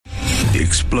The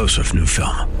explosive new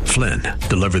film, Flynn,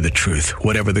 deliver the truth,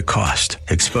 whatever the cost,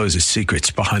 exposes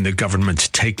secrets behind the government's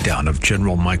takedown of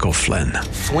General Michael Flynn.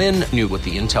 Flynn knew what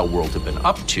the intel world had been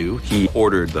up to. He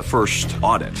ordered the first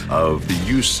audit of the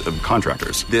use of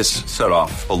contractors. This set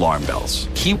off alarm bells.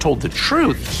 He told the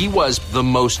truth. He was the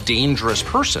most dangerous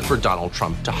person for Donald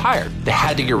Trump to hire. They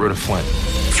had to get rid of Flynn.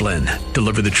 Flynn,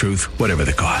 deliver the truth, whatever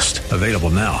the cost. Available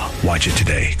now. Watch it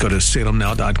today. Go to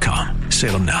salemnow.com.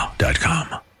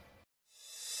 salemnow.com.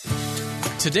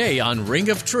 Today on Ring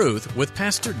of Truth with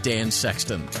Pastor Dan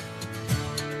Sexton.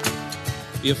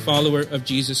 Be a follower of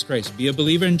Jesus Christ. Be a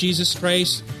believer in Jesus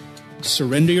Christ.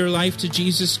 Surrender your life to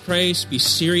Jesus Christ. Be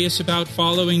serious about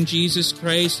following Jesus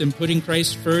Christ and putting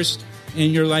Christ first in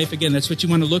your life. Again, that's what you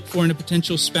want to look for in a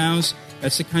potential spouse.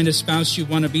 That's the kind of spouse you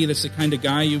want to be. That's the kind of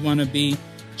guy you want to be.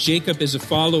 Jacob is a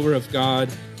follower of God.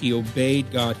 He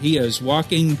obeyed God. He is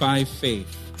walking by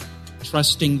faith,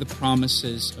 trusting the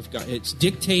promises of God. It's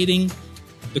dictating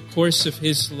the course of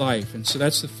his life. And so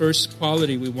that's the first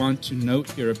quality we want to note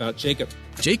here about Jacob.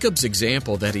 Jacob's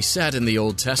example that he set in the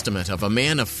Old Testament of a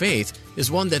man of faith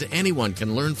is one that anyone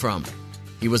can learn from.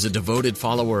 He was a devoted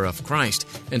follower of Christ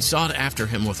and sought after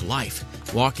him with life,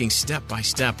 walking step by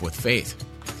step with faith.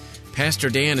 Pastor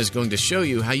Dan is going to show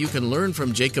you how you can learn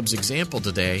from Jacob's example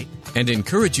today and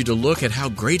encourage you to look at how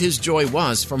great his joy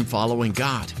was from following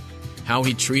God, how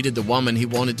he treated the woman he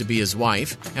wanted to be his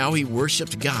wife, how he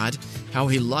worshiped God, how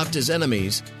he loved his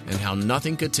enemies, and how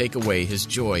nothing could take away his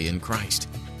joy in Christ.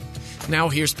 Now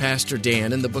here's Pastor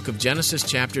Dan in the book of Genesis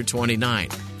chapter 29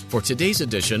 for today's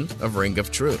edition of Ring of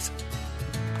Truth.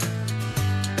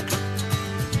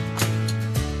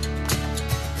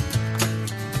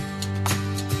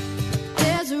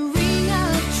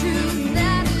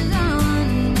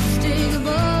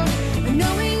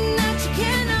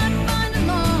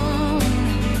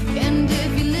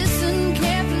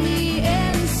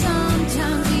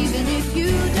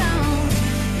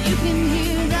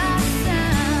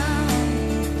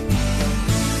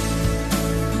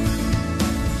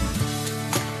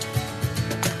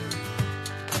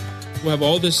 We'll have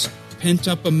all this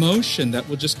pent-up emotion that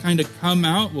will just kind of come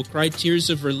out. We'll cry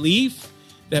tears of relief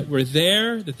that we're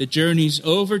there, that the journey's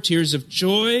over, tears of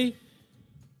joy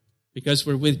because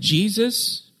we're with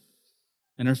Jesus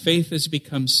and our faith has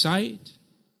become sight.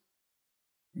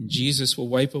 And Jesus will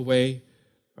wipe away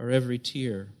our every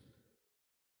tear.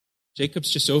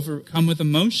 Jacob's just overcome with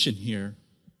emotion here.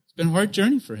 It's been a hard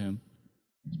journey for him.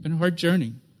 It's been a hard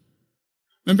journey.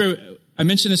 Remember, I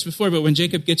mentioned this before, but when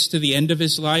Jacob gets to the end of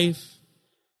his life,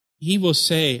 he will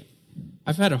say,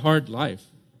 I've had a hard life.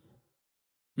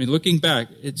 I mean, looking back,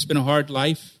 it's been a hard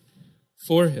life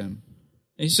for him.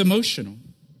 And he's emotional.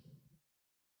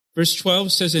 Verse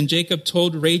 12 says, and Jacob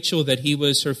told Rachel that he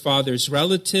was her father's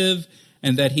relative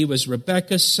and that he was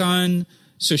Rebekah's son.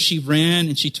 So she ran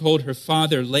and she told her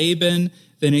father Laban.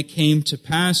 Then it came to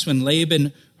pass when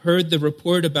Laban heard the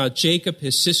report about Jacob,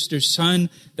 his sister's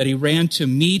son, that he ran to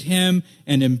meet him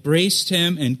and embraced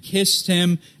him and kissed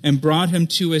him and brought him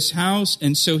to his house.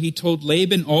 And so he told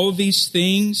Laban all these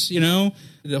things,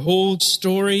 the whole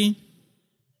story.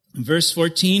 Verse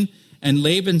 14, and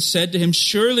Laban said to him,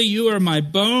 surely you are my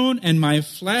bone and my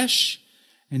flesh.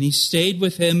 And he stayed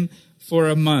with him for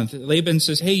a month. Laban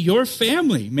says, hey, your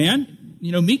family, man.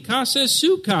 Mi casa es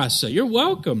su casa. You're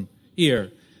welcome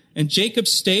here. And Jacob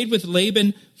stayed with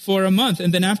Laban for a month.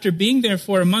 And then after being there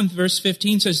for a month, verse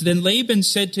 15 says, then Laban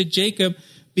said to Jacob,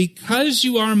 because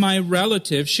you are my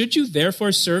relative, should you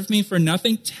therefore serve me for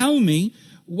nothing? Tell me,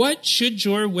 what should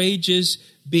your wages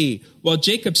be? While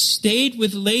Jacob stayed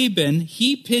with Laban,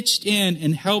 he pitched in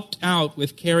and helped out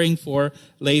with caring for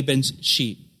Laban's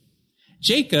sheep.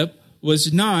 Jacob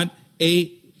was not a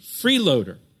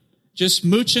freeloader, just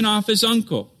mooching off his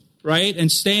uncle, right?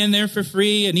 And staying there for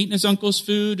free and eating his uncle's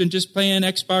food and just playing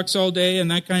Xbox all day and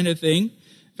that kind of thing.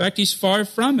 In fact, he's far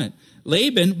from it.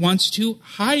 Laban wants to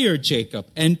hire Jacob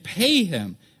and pay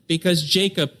him because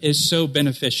Jacob is so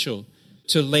beneficial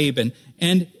to Laban.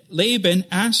 And Laban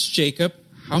asked Jacob,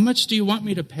 how much do you want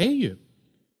me to pay you?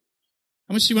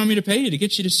 How much do you want me to pay you to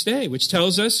get you to stay? Which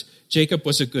tells us Jacob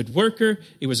was a good worker.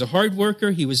 He was a hard worker.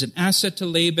 He was an asset to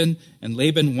Laban. And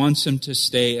Laban wants him to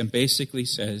stay and basically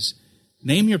says,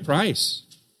 name your price.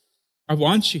 I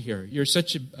want you here. You're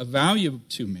such a value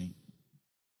to me.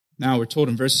 Now we're told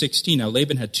in verse 16, now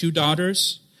Laban had 2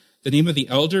 daughters. The name of the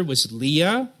elder was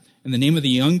Leah, and the name of the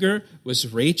younger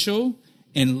was Rachel.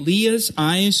 And Leah's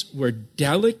eyes were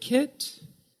delicate,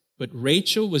 but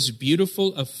Rachel was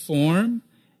beautiful of form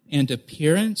and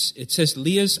appearance. It says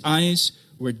Leah's eyes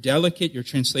were delicate. Your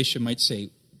translation might say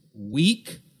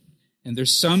weak. And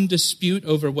there's some dispute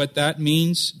over what that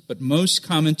means, but most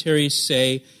commentaries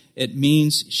say it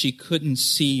means she couldn't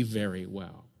see very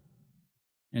well.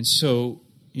 And so,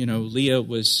 Leah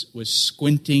was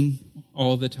squinting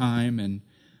all the time, and,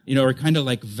 or kind of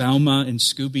like Velma in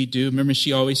Scooby-Doo. Remember,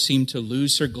 she always seemed to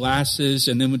lose her glasses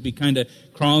and then would be kind of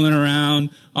crawling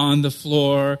around on the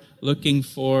floor looking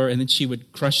and then she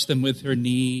would crush them with her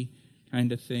knee,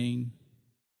 kind of thing.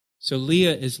 So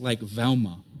Leah is like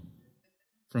Velma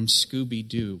from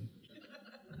Scooby-Doo.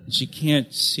 She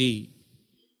can't see.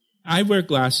 I wear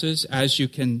glasses, as you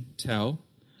can tell,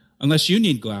 unless you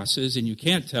need glasses and you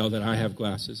can't tell that I have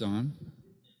glasses on.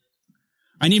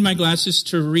 I need my glasses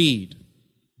to read,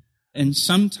 and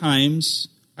sometimes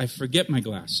I forget my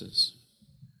glasses.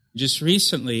 Just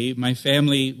recently, my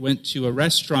family went to a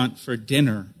restaurant for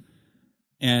dinner,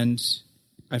 and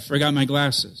I forgot my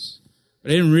glasses.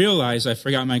 But I didn't realize I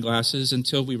forgot my glasses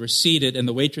until we were seated and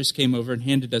the waitress came over and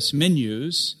handed us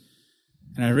menus.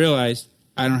 And I realized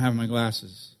I don't have my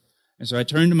glasses. And so I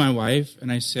turned to my wife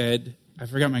and I said, I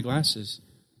forgot my glasses.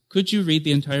 Could you read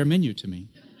the entire menu to me?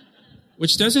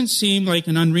 Which doesn't seem like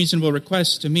an unreasonable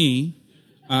request to me.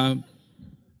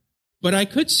 But I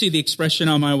could see the expression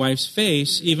on my wife's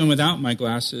face even without my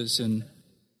glasses. And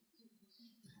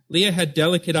Leah had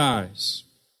delicate eyes.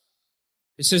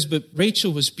 It says, but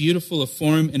Rachel was beautiful of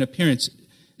form and appearance.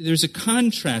 There's a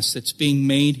contrast that's being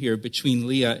made here between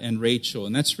Leah and Rachel,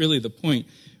 and that's really the point.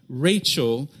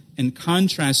 Rachel, in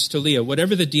contrast to Leah,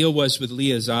 whatever the deal was with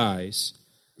Leah's eyes,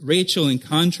 Rachel, in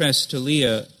contrast to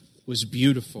Leah, was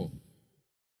beautiful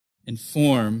in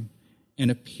form and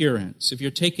appearance. If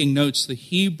you're taking notes, the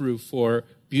Hebrew for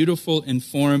beautiful in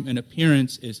form and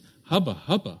appearance is hubba,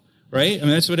 hubba, right? I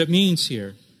mean, that's what it means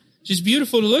here. She's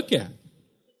beautiful to look at.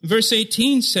 Verse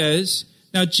 18 says,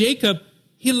 now Jacob,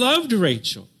 he loved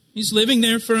Rachel. He's living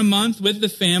there for a month with the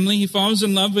family. He falls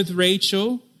in love with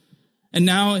Rachel. And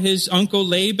now his uncle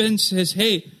Laban says,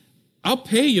 hey, I'll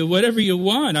pay you whatever you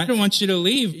want. I don't want you to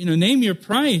leave. Name your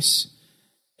price.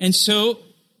 And so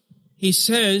he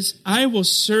says, I will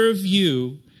serve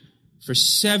you for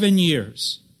 7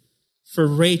 years for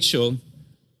Rachel,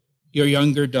 your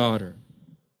younger daughter.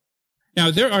 Now,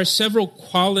 there are several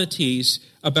qualities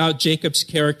about Jacob's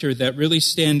character that really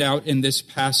stand out in this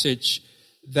passage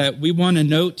that we want to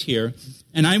note here.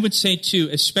 And I would say, too,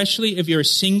 especially if you're a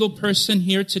single person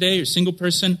here today, or a single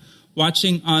person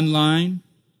watching online,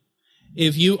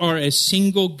 if you are a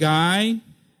single guy,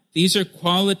 these are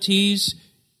qualities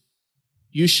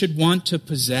you should want to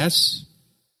possess,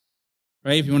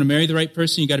 right? If you want to marry the right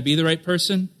person, you got to be the right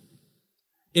person.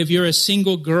 If you're a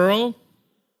single girl,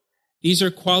 these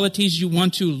are qualities you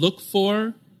want to look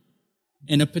for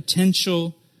in a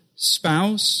potential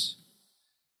spouse,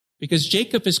 because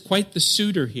Jacob is quite the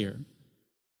suitor here.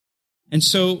 And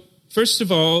so, first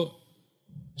of all,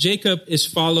 Jacob is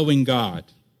following God.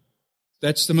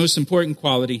 That's the most important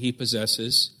quality he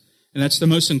possesses, and that's the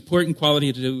most important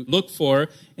quality to look for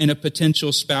in a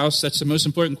potential spouse. That's the most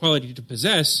important quality to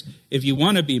possess if you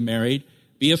want to be married.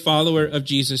 Be a follower of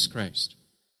Jesus Christ.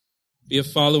 Be a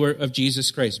follower of Jesus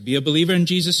Christ. Be a believer in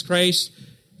Jesus Christ.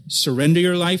 Surrender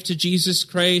your life to Jesus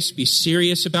Christ. Be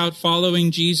serious about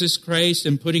following Jesus Christ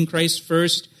and putting Christ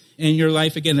first in your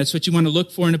life. Again, that's what you want to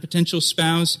look for in a potential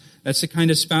spouse. That's the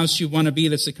kind of spouse you want to be.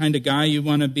 That's the kind of guy you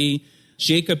want to be.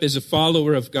 Jacob is a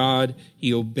follower of God.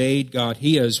 He obeyed God.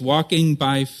 He is walking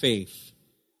by faith,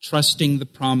 trusting the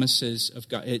promises of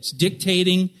God. It's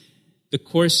dictating the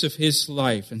course of his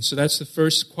life. And so that's the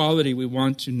first quality we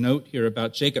want to note here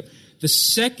about Jacob. The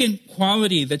second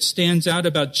quality that stands out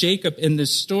about Jacob in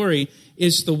this story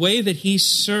is the way that he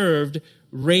served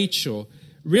Rachel.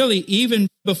 Really, even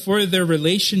before their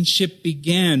relationship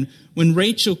began, when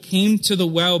Rachel came to the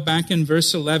well back in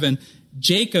verse 11,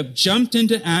 Jacob jumped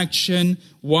into action,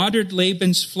 watered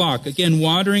Laban's flock. Again,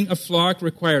 watering a flock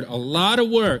required a lot of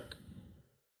work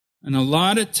and a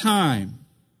lot of time.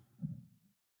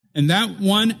 And that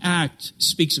one act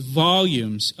speaks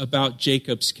volumes about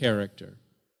Jacob's character,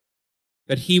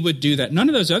 that he would do that. None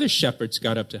of those other shepherds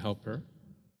got up to help her.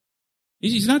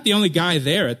 He's not the only guy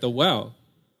there at the well.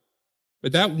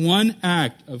 But that one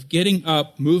act of getting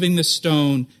up, moving the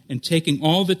stone, and taking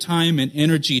all the time and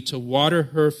energy to water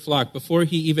her flock before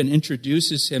he even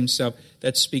introduces himself,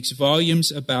 that speaks volumes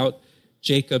about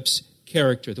Jacob's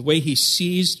character, the way he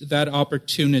seized that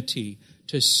opportunity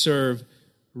to serve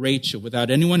Rachel.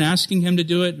 Without anyone asking him to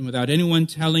do it and without anyone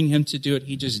telling him to do it,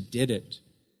 he just did it.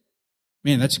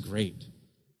 Man, that's great.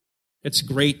 It's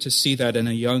great to see that in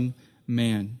a young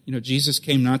man. Jesus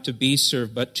came not to be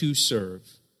served, but to serve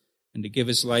and to give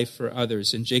his life for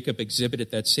others. And Jacob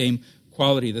exhibited that same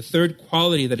quality. The third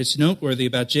quality that is noteworthy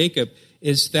about Jacob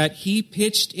is that he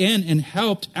pitched in and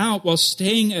helped out while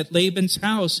staying at Laban's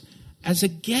house as a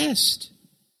guest.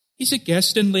 He's a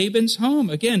guest in Laban's home.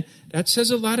 Again, that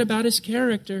says a lot about his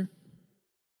character.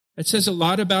 It says a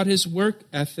lot about his work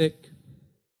ethic.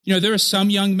 You know, there are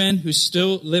some young men who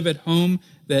still live at home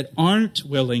that aren't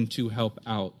willing to help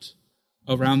out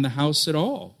around the house at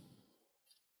all.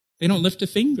 They don't lift a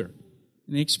finger,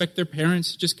 and they expect their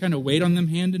parents to just kind of wait on them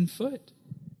hand and foot.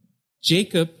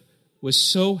 Jacob was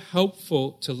so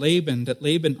helpful to Laban that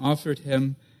Laban offered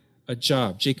him a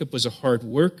job. Jacob was a hard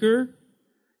worker.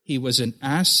 He was an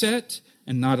asset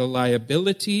and not a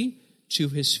liability to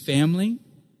his family.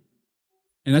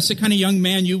 And that's the kind of young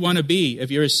man you want to be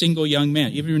if you're a single young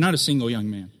man, even if you're not a single young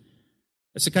man.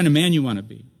 That's the kind of man you want to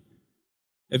be.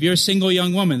 If you're a single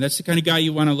young woman, that's the kind of guy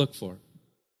you want to look for.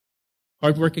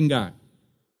 Hardworking guy,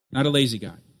 not a lazy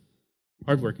guy.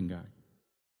 Hardworking guy.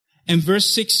 And verse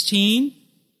 16,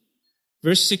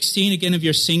 again, if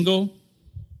you're single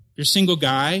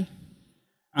guy,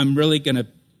 I'm really going to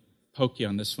poke you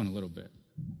on this one a little bit.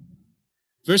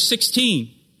 Verse 16,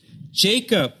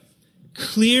 Jacob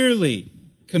clearly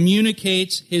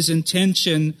communicates his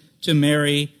intention to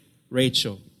marry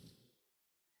Rachel.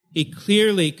 He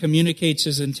clearly communicates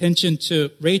his intention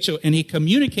to Rachel, and he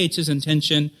communicates his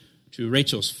intention to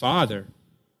Rachel's father.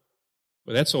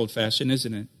 Well, that's old-fashioned,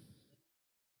 isn't it?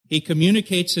 He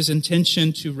communicates his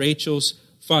intention to Rachel's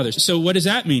father. So what does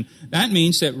that mean? That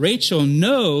means that Rachel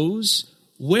knows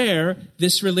where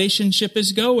this relationship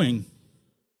is going.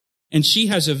 And she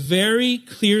has a very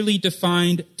clearly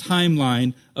defined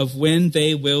timeline of when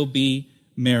they will be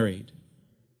married.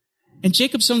 And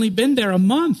Jacob's only been there a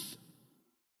month.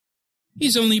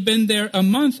 He's only been there a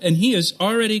month, and he is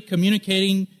already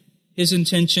communicating his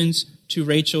intentions to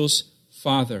Rachel's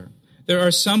father. There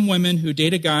are some women who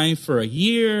date a guy for a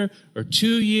year or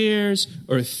 2 years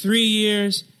or 3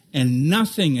 years, and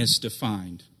nothing is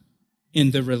defined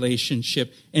in the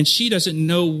relationship. And she doesn't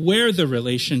know where the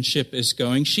relationship is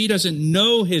going. She doesn't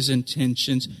know his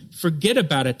intentions. Forget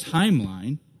about a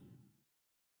timeline.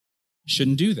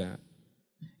 Shouldn't do that.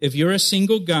 If you're a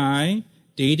single guy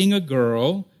dating a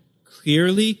girl,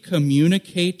 clearly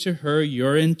communicate to her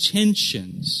your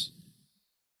intentions.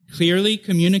 Clearly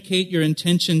communicate your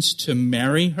intentions to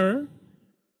marry her,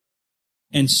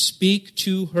 and speak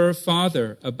to her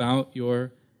father about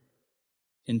your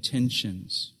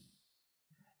intentions.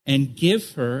 And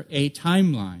give her a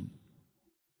timeline.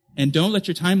 And don't let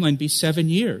your timeline be 7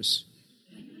 years.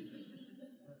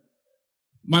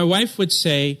 My wife would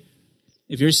say,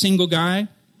 if you're a single guy,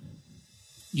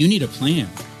 you need a plan.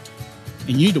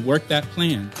 And you need to work that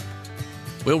plan.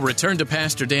 We'll return to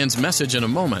Pastor Dan's message in a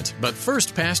moment, but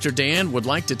first, Pastor Dan would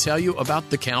like to tell you about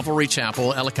the Calvary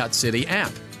Chapel Ellicott City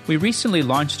app. We recently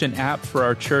launched an app for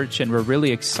our church, and we're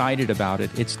really excited about it.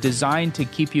 It's designed to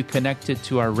keep you connected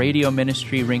to our radio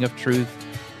ministry, Ring of Truth,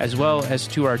 as well as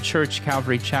to our church,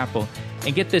 Calvary Chapel.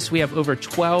 And get this, we have over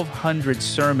 1,200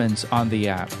 sermons on the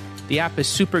app. The app is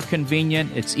super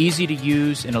convenient, it's easy to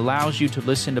use, and allows you to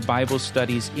listen to Bible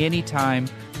studies anytime,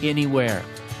 anywhere.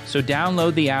 So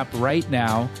download the app right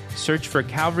now, search for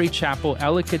Calvary Chapel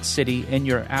Ellicott City in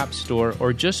your app store,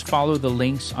 or just follow the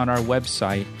links on our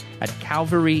website at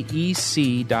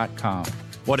calvaryec.com.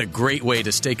 What a great way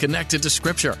to stay connected to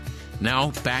Scripture.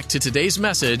 Now, back to today's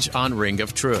message on Ring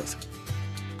of Truth.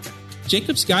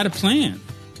 Jacob's got a plan,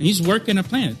 and he's working a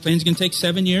plan. The plan's going to take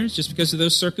 7 years just because of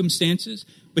those circumstances,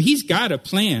 but he's got a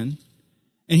plan,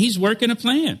 and he's working a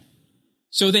plan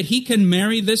so that he can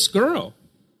marry this girl.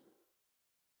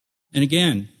 And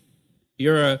again,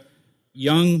 you're a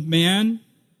young man,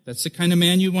 that's the kind of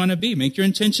man you want to be. Make your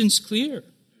intentions clear.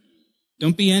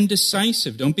 Don't be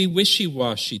indecisive. Don't be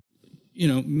wishy-washy.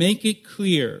 Make it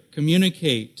clear.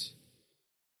 Communicate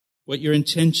what your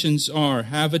intentions are.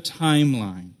 Have a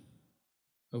timeline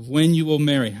of when you will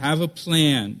marry. Have a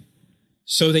plan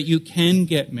so that you can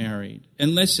get married.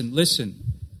 And listen.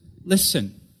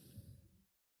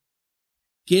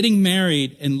 Getting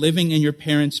married and living in your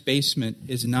parents' basement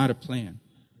is not a plan.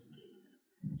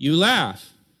 You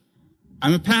laugh.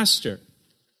 I'm a pastor.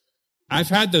 I've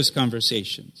had those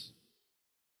conversations.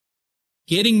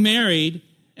 Getting married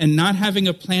and not having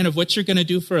a plan of what you're going to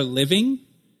do for a living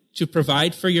to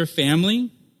provide for your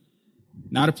family,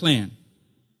 not a plan.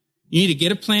 You need to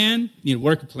get a plan, you need to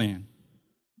work a plan.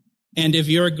 And if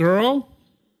you're a girl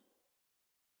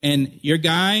and your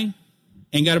guy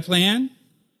ain't got a plan,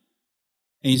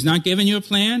 and he's not giving you a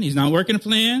plan, he's not working a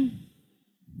plan,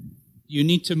 you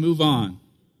need to move on.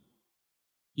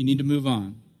 You need to move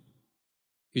on.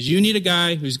 Because you need a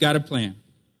guy who's got a plan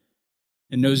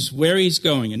and knows where he's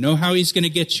going and know how he's going to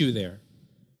get you there.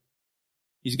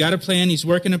 He's got a plan. He's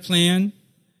working a plan.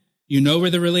 You know where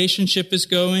the relationship is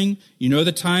going. You know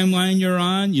the timeline you're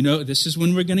on. You know this is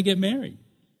when we're going to get married.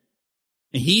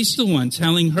 And he's the one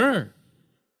telling her,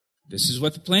 this is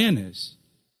what the plan is.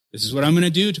 This is what I'm going to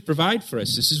do to provide for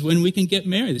us. This is when we can get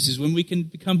married. This is when we can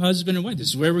become husband and wife. This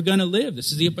is where we're going to live.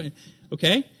 This is the,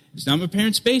 okay? It's not my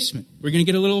parents' basement. We're going to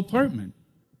get a little apartment.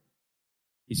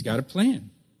 He's got a plan.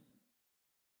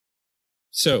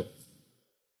 So,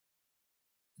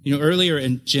 earlier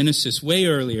in Genesis, way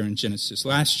earlier in Genesis,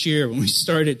 last year when we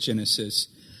started Genesis,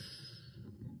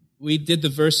 we did the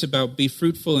verse about be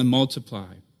fruitful and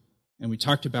multiply. And we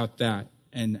talked about that.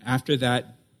 And after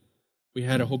that, we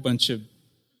had a whole bunch of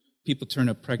people turn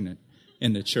up pregnant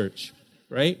in the church,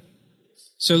 right?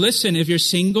 So listen, if you're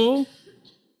single,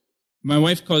 my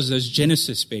wife calls those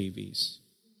Genesis babies.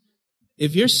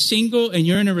 If you're single and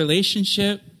you're in a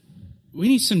relationship, we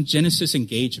need some Genesis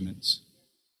engagements.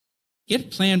 Get a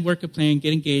plan, work a plan,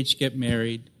 get engaged, get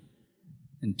married,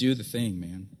 and do the thing,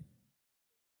 man.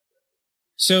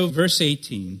 So, verse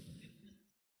 18.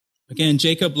 Again,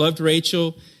 Jacob loved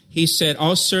Rachel. He said,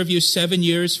 I'll serve you 7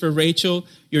 years for Rachel,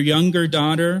 your younger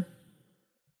daughter.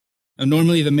 And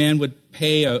normally the man would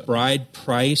pay a bride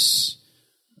price,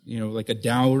 like a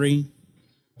dowry.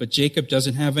 But Jacob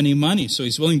doesn't have any money, so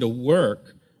he's willing to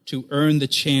work to earn the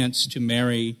chance to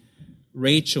marry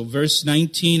Rachel. Verse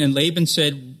 19, and Laban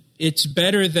said, it's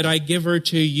better that I give her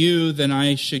to you than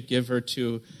I should give her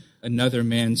to another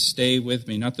man. Stay with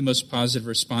me. Not the most positive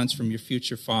response from your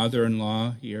future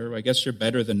father-in-law here. I guess you're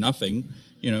better than nothing,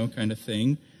 kind of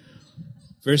thing.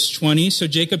 Verse 20, so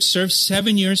Jacob served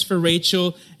 7 years for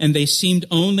Rachel, and they seemed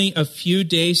only a few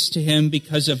days to him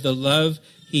because of the love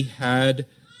he had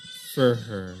for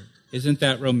her. Isn't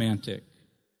that romantic?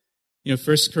 1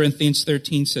 Corinthians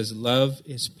 13 says, love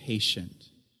is patient.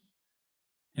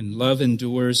 And love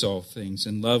endures all things,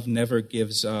 and love never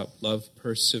gives up. Love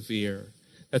perseveres.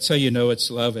 That's how you know it's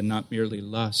love and not merely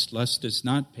lust. Lust is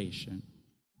not patient.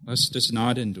 Lust does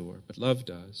not endure, but love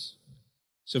does.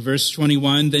 So verse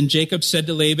 21, then Jacob said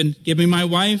to Laban, give me my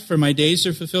wife, for my days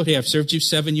are fulfilled. Hey, I've served you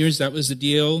 7 years. That was the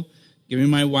deal. Give me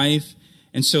my wife.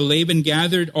 And so Laban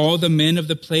gathered all the men of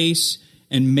the place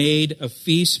and made a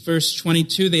feast. Verse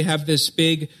 22, they have this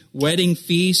big wedding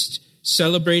feast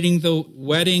celebrating the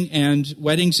wedding, and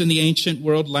weddings in the ancient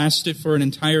world lasted for an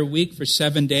entire week, for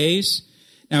 7 days.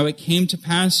 Now it came to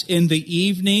pass in the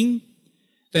evening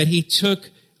that he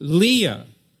took Leah.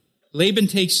 Laban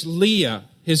takes Leah,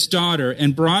 his daughter,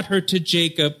 and brought her to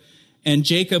Jacob, and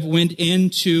Jacob went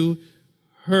into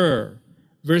her.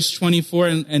 Verse 24,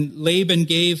 and Laban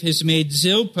gave his maid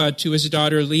Zilpah to his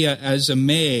daughter Leah as a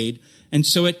maid. And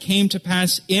so it came to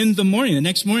pass in the morning, the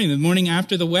next morning, the morning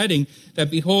after the wedding, that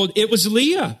behold, it was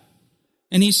Leah.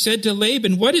 And he said to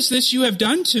Laban, what is this you have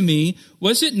done to me?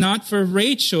 Was it not for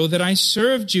Rachel that I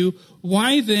served you?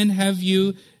 Why then have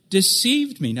you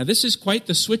deceived me? Now this is quite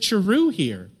the switcheroo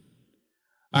here.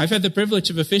 I've had the privilege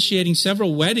of officiating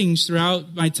several weddings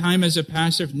throughout my time as a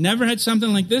pastor. I've never had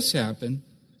something like this happen.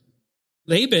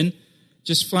 Laban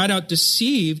just flat out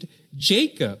deceived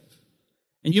Jacob.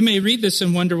 And you may read this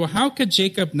and wonder, well, how could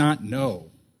Jacob not know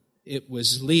it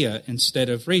was Leah instead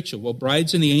of Rachel? Well,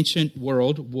 brides in the ancient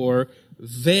world wore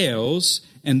veils,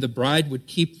 and the bride would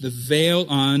keep the veil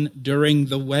on during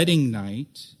the wedding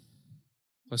night.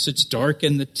 Plus, it's dark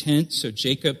in the tent, so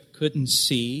Jacob couldn't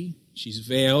see. She's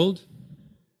veiled.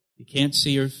 You can't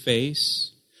see her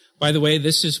face. By the way,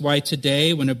 this is why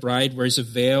today, when a bride wears a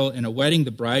veil in a wedding, the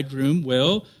bridegroom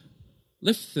will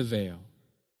lift the veil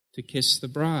to kiss the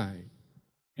bride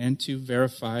and to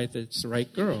verify that it's the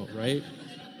right girl, right?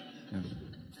 No.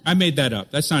 I made that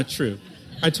up. That's not true.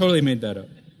 I totally made that up.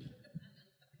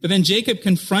 But then Jacob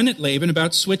confronted Laban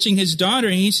about switching his daughter,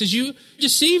 and he says, you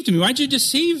deceived me. Why'd you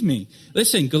deceive me?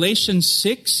 Listen, Galatians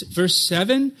 6, verse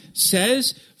 7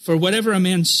 says, for whatever a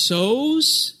man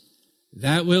sows,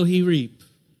 that will he reap.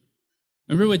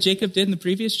 Remember what Jacob did in the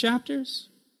previous chapters?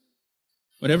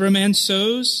 Whatever a man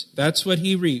sows, that's what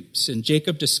he reaps. And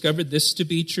Jacob discovered this to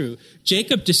be true.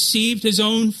 Jacob deceived his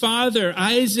own father,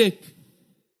 Isaac.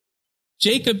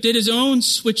 Jacob did his own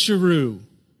switcheroo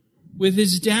with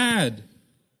his dad.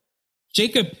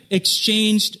 Jacob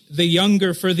exchanged the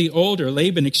younger for the older.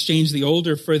 Laban exchanged the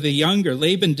older for the younger.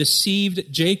 Laban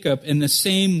deceived Jacob in the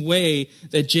same way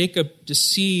that Jacob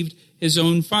deceived his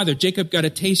own father. Jacob got a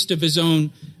taste of his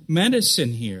own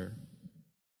medicine here.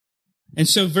 And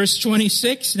so verse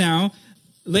 26 now,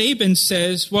 Laban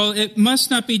says, well, it must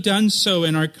not be done so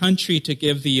in our country to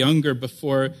give the younger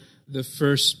before the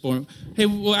firstborn. Hey,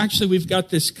 well, actually, we've got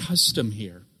this custom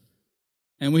here.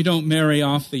 And we don't marry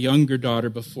off the younger daughter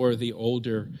before the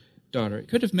older daughter. It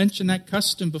could have mentioned that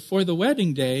custom before the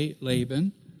wedding day,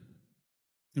 Laban.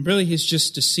 And really, he's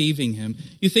just deceiving him.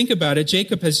 You think about it,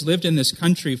 Jacob has lived in this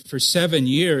country for 7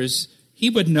 years. He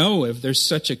would know if there's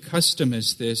such a custom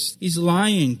as this. He's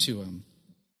lying to him.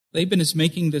 Laban is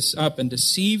making this up and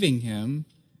deceiving him.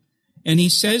 And he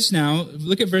says now,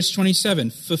 look at verse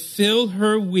 27, fulfill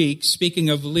her week, speaking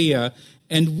of Leah,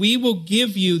 and we will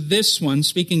give you this one,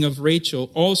 speaking of Rachel,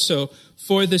 also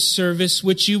for the service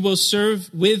which you will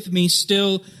serve with me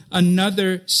still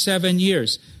another 7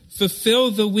 years. Fulfill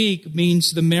the week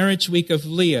means the marriage week of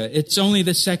Leah. It's only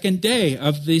the second day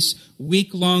of this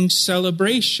week-long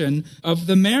celebration of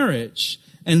the marriage.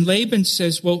 And Laban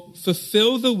says, well,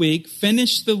 fulfill the week,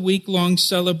 finish the week-long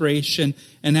celebration,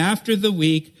 and after the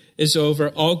week is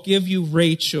over, I'll give you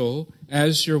Rachel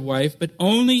as your wife, but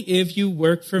only if you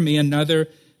work for me another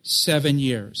 7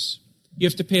 years. You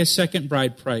have to pay a second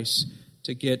bride price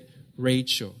to get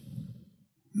Rachel.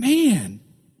 Man,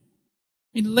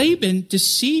 Laban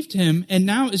deceived him and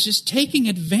now is just taking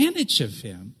advantage of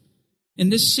him in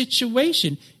this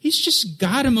situation. He's just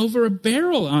got him over a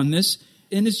barrel on this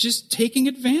and is just taking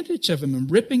advantage of him and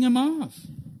ripping him off.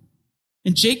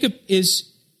 And Jacob is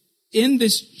in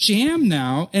this jam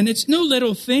now, and it's no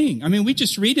little thing. I mean, we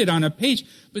just read it on a page,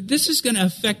 but this is going to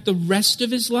affect the rest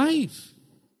of his life.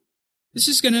 This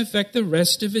is going to affect the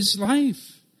rest of his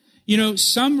life. You know,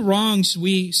 some wrongs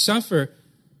we suffer,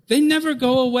 they never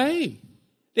go away.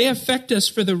 They affect us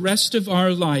for the rest of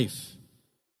our life.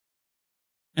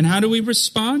 And how do we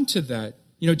respond to that?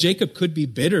 You know, Jacob could be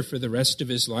bitter for the rest of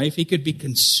his life. He could be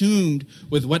consumed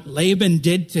with what Laban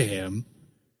did to him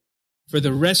for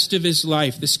the rest of his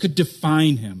life. This could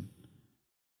define him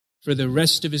for the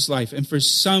rest of his life. And for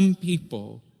some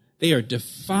people, they are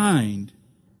defined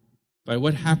by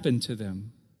what happened to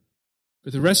them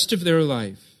for the rest of their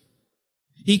life.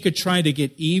 He could try to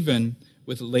get even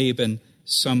with Laban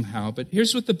somehow. But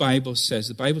here's what the Bible says.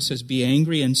 The Bible says, be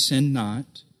angry and sin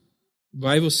not. The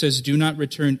Bible says, do not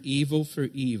return evil for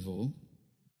evil.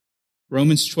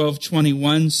 Romans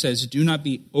 12:21 says, do not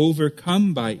be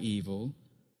overcome by evil,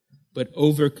 but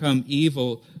overcome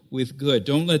evil with good.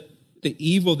 Don't let the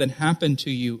evil that happened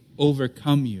to you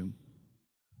overcome you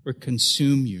or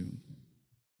consume you,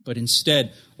 but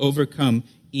instead overcome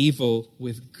evil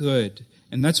with good.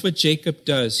 And that's what Jacob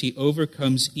does. He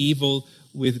overcomes evil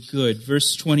with good.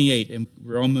 Verse 28, and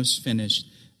we're almost finished.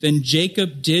 Then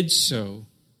Jacob did so,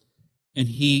 and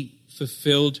he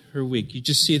fulfilled her week. You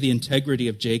just see the integrity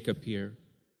of Jacob here.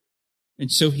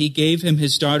 And so he gave him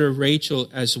his daughter Rachel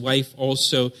as wife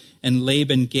also, and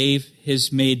Laban gave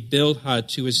his maid Bilhah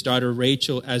to his daughter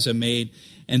Rachel as a maid.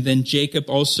 And then Jacob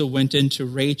also went into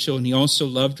Rachel, and he also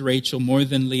loved Rachel more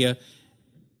than Leah,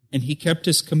 and he kept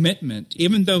his commitment.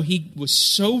 Even though he was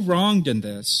so wronged in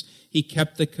this, he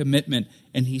kept the commitment,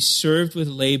 and he served with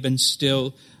Laban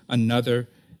still another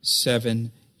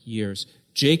 7 years.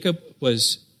 Jacob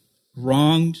was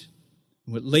wronged.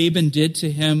 What Laban did to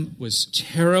him was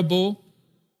terrible.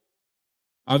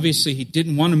 Obviously, he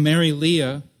didn't want to marry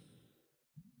Leah,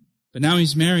 but now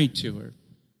he's married to her.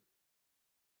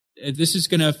 This is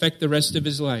going to affect the rest of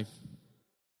his life.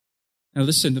 Now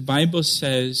listen, the Bible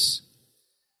says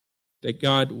that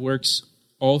God works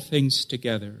all things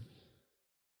together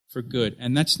for good.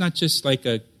 And that's not just like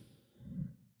a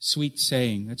sweet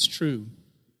saying. That's true.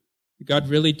 God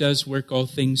really does work all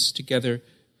things together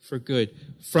for good.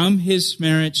 From his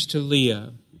marriage to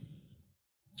Leah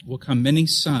will come many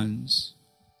sons,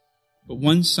 but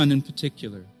one son in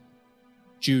particular,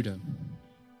 Judah.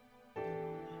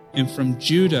 And from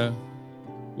Judah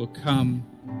will come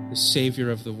the Savior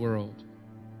of the world,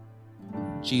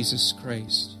 Jesus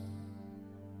Christ.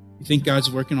 You think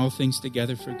God's working all things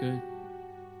together for good?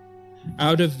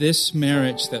 Out of this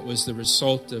marriage that was the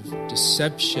result of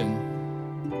deception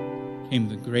came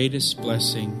the greatest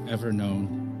blessing ever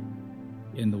known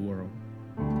in the world.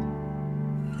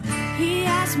 He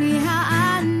asked me how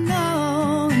I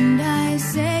know, and I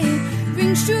say it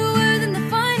rings truer than the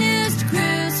finest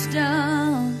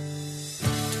crystal.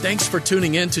 Thanks for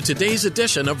tuning in to today's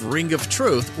edition of Ring of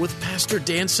Truth with Pastor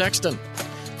Dan Sexton.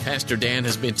 Pastor Dan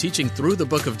has been teaching through the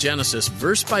book of Genesis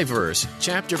verse by verse,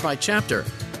 chapter by chapter,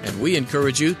 and we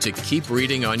encourage you to keep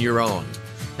reading on your own.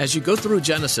 As you go through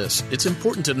Genesis, it's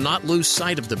important to not lose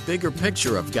sight of the bigger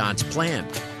picture of God's plan.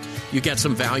 You get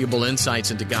some valuable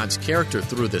insights into God's character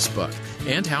through this book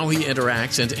and how he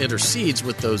interacts and intercedes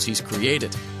with those he's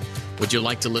created. Would you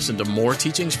like to listen to more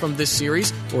teachings from this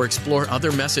series or explore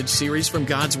other message series from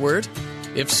God's Word?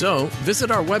 If so,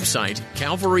 visit our website,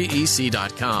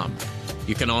 calvaryec.com.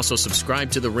 You can also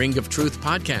subscribe to the Ring of Truth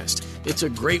podcast. It's a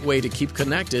great way to keep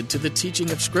connected to the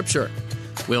teaching of Scripture.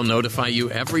 We'll notify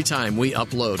you every time we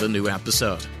upload a new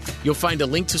episode. You'll find a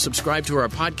link to subscribe to our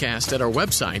podcast at our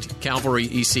website,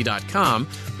 calvaryec.com,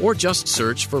 or just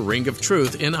search for Ring of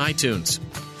Truth in iTunes.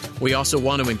 We also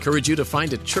want to encourage you to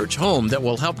find a church home that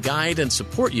will help guide and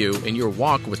support you in your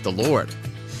walk with the Lord.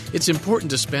 It's important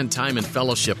to spend time in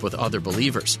fellowship with other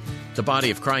believers. The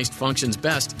body of Christ functions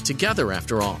best together,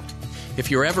 after all. If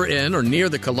you're ever in or near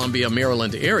the Columbia,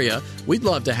 Maryland area, we'd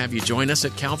love to have you join us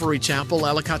at Calvary Chapel,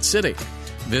 Ellicott City.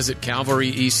 Visit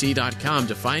calvaryec.com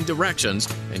to find directions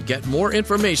and get more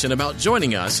information about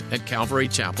joining us at Calvary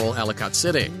Chapel, Ellicott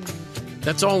City.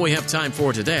 That's all we have time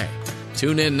for today.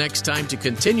 Tune in next time to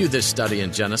continue this study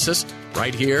in Genesis,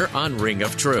 right here on Ring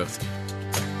of Truth.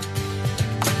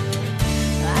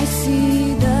 I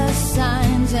see the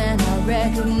signs and I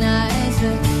recognize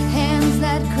the hands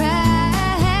that crafted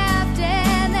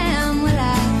them. Well,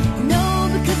 I know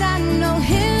because I know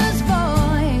His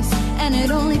voice, and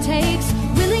it only takes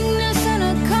willingness and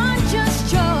a conscious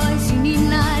choice. You need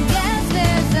not guess,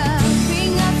 there's a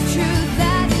ring of truth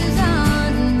that is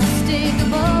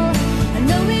unmistakable,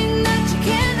 knowing that you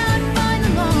cannot find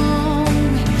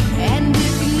alone. And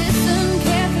if you listen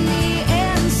carefully,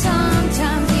 and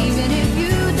sometimes even if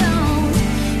you don't,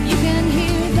 you can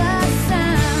hear the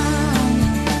sound.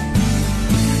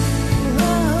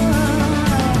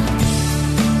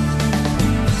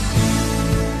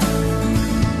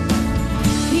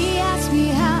 He asked me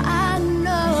how I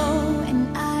know,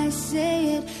 and I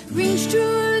say it rings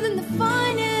truer than the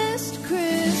finest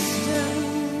crystal.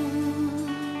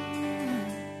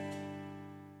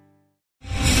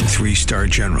 3-star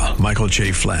General Michael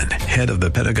J. Flynn, head of the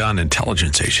Pentagon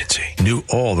Intelligence Agency, knew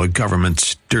all the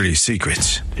government's dirty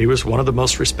secrets. He was one of the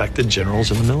most respected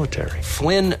generals in the military.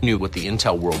 Flynn knew what the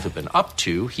intel world had been up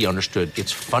to. He understood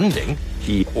its funding.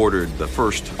 He ordered the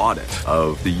first audit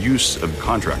of the use of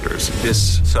contractors.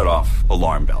 This set off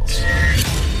alarm bells.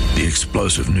 The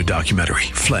explosive new documentary,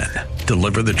 Flynn,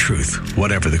 Deliver the Truth,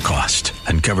 Whatever the Cost,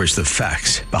 uncovers the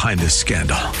facts behind this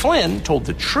scandal. Flynn told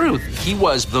the truth. He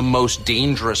was the most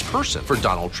dangerous person for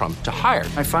Donald Trump to hire.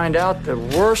 I find out the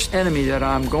worst enemy that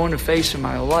I'm going to face in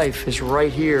my life is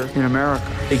right here in America.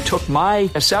 They took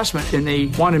my assessment and they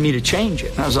wanted me to change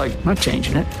it. And I was like, I'm not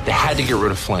changing it. They had to get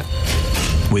rid of Flynn.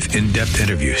 With in-depth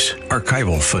interviews,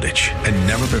 archival footage, and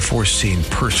never-before-seen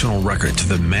personal records of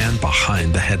the man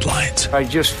behind the headlines. I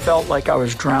just felt like I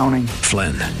was drowning.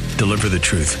 Flynn, Deliver the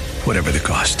Truth, Whatever the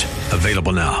Cost.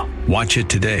 Available now. Watch it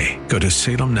today. Go to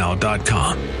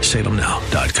salemnow.com.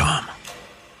 salemnow.com.